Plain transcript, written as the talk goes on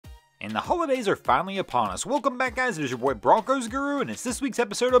And the holidays are finally upon us. Welcome back, guys. It is your boy Broncos Guru, and it's this week's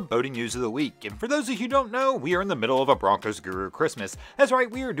episode of Boating News of the Week. And for those of you who don't know, we are in the middle of a Broncos Guru Christmas. That's right,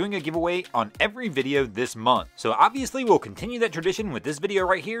 we are doing a giveaway on every video this month. So obviously, we'll continue that tradition with this video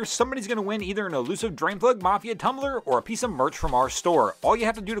right here. Somebody's going to win either an elusive Drainplug Mafia tumbler or a piece of merch from our store. All you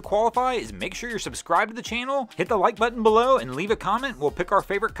have to do to qualify is make sure you're subscribed to the channel, hit the like button below, and leave a comment. We'll pick our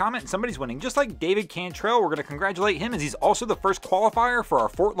favorite comment, and somebody's winning. Just like David Cantrell, we're going to congratulate him as he's also the first qualifier for our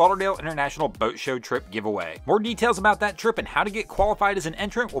Fort Lauderdale International Boat Show trip giveaway. More details about that trip and how to get qualified as an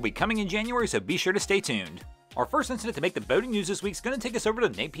entrant will be coming in January, so be sure to stay tuned. Our first incident to make the boating news this week is going to take us over to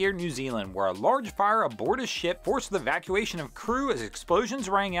Napier, New Zealand, where a large fire aboard a ship forced the evacuation of crew as explosions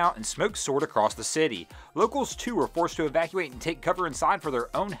rang out and smoke soared across the city. Locals too were forced to evacuate and take cover inside for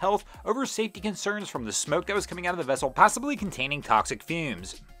their own health over safety concerns from the smoke that was coming out of the vessel, possibly containing toxic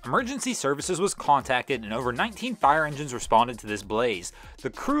fumes. Emergency services was contacted and over 19 fire engines responded to this blaze.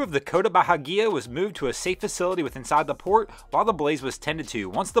 The crew of the Kota Bahagia was moved to a safe facility within inside the port while the blaze was tended to.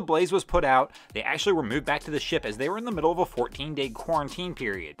 Once the blaze was put out, they actually were moved back to the ship as they were in the middle of a 14-day quarantine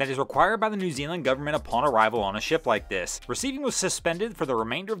period that is required by the New Zealand government upon arrival on a ship like this. Receiving was suspended for the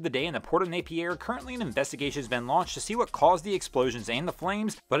remainder of the day in the port of Napier. Currently an investigation has been launched to see what caused the explosions and the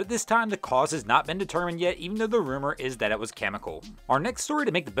flames, but at this time the cause has not been determined yet, even though the rumor is that it was chemical. Our next story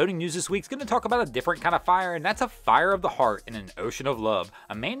to make the boating news this week is going to talk about a different kind of fire, and that's a fire of the heart in an ocean of love.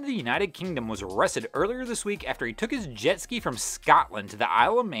 A man in the United Kingdom was arrested earlier this week after he took his jet ski from Scotland to the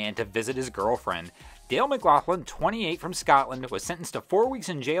Isle of Man to visit his girlfriend. Dale McLaughlin, 28, from Scotland, was sentenced to 4 weeks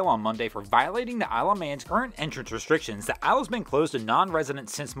in jail on Monday for violating the Isle of Man's current entrance restrictions. The Isle has been closed to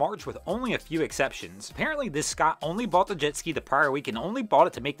non-residents since March, with only a few exceptions. Apparently, this Scot only bought the jet ski the prior week and only bought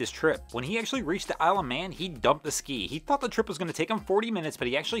it to make this trip. When he actually reached the Isle of Man, he dumped the ski. He thought the trip was going to take him 40 minutes, but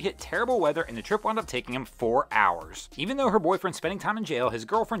he actually hit terrible weather and the trip wound up taking him 4 hours. Even though her boyfriend's spending time in jail, his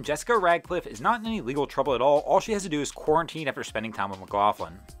girlfriend Jessica Radcliffe is not in any legal trouble at all. All she has to do is quarantine after spending time with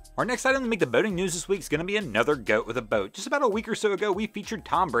McLaughlin. Our next item to make the boating news this week is going to be another goat with a boat. Just about a week or so ago, we featured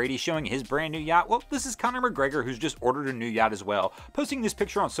Tom Brady showing his brand new yacht. Well, this is Conor McGregor, who's just ordered a new yacht as well, posting this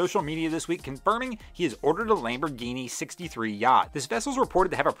picture on social media this week confirming he has ordered a Lamborghini 63 yacht. This vessel is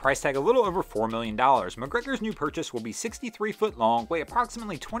reported to have a price tag a little over $4 million. McGregor's new purchase will be 63 foot long, weigh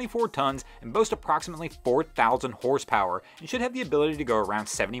approximately 24 tons, and boast approximately 4,000 horsepower, and should have the ability to go around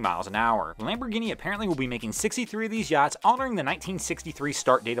 70 miles an hour. Lamborghini apparently will be making 63 of these yachts, honoring the 1963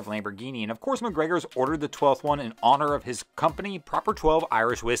 start date of Lamborghini, and of course McGregor's ordered the 12th one in honor of his company, Proper 12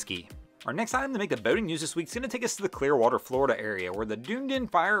 Irish Whiskey. Our next item to make the boating news this week is going to take us to the Clearwater, Florida area, where the Dunedin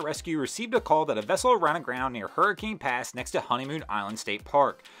Fire Rescue received a call that a vessel ran aground near Hurricane Pass next to Honeymoon Island State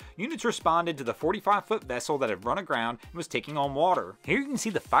Park. Units responded to the 45-foot vessel that had run aground and was taking on water. Here you can see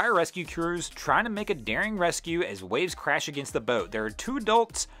the fire rescue crews trying to make a daring rescue as waves crash against the boat. There are 2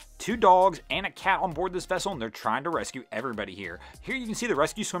 adults, 2 dogs, and a cat on board this vessel, and they're trying to rescue everybody here. Here you can see the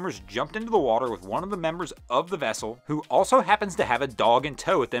rescue swimmers jumped into the water with one of the members of the vessel, who also happens to have a dog in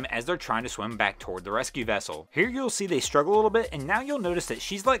tow with them as they're trying to swim back toward the rescue vessel. Here you'll see they struggle a little bit, and now you'll notice that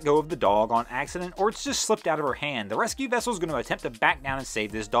she's let go of the dog on accident, or it's just slipped out of her hand. The rescue vessel is going to attempt to back down and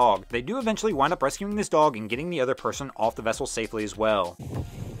save this dog. They do eventually wind up rescuing this dog and getting the other person off the vessel safely as well.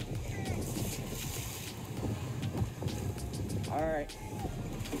 All right.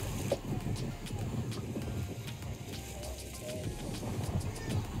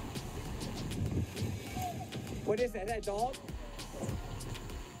 What is that? That dog?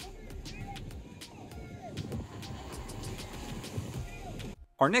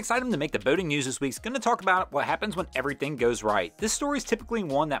 Our next item to make the boating news this week is going to talk about what happens when everything goes right. This story is typically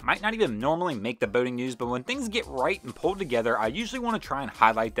one that might not even normally make the boating news, but when things get right and pulled together, I usually want to try and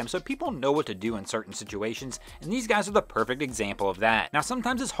highlight them so people know what to do in certain situations, and these guys are the perfect example of that. Now,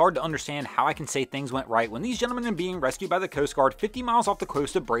 sometimes it's hard to understand how I can say things went right when these gentlemen are being rescued by the Coast Guard 50 miles off the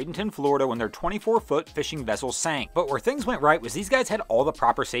coast of Bradenton, Florida, when their 24-foot fishing vessel sank. But where things went right was these guys had all the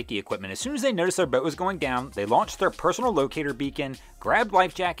proper safety equipment. As soon as they noticed their boat was going down, they launched their personal locator beacon, grabbed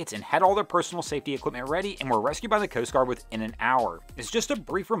life jackets, and had all their personal safety equipment ready, and were rescued by the Coast Guard within an hour. It's just a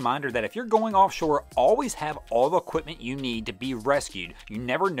brief reminder that if you're going offshore, always have all the equipment you need to be rescued. You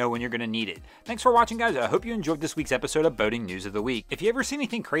never know when you're going to need it. Thanks for watching, guys. I hope you enjoyed this week's episode of Boating News of the Week. If you ever see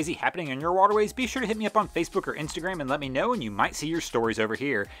anything crazy happening in your waterways, be sure to hit me up on Facebook or Instagram and let me know, and you might see your stories over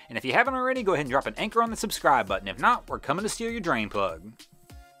here. And if you haven't already, go ahead and drop an anchor on the subscribe button. If not, we're coming to steal your drain plug.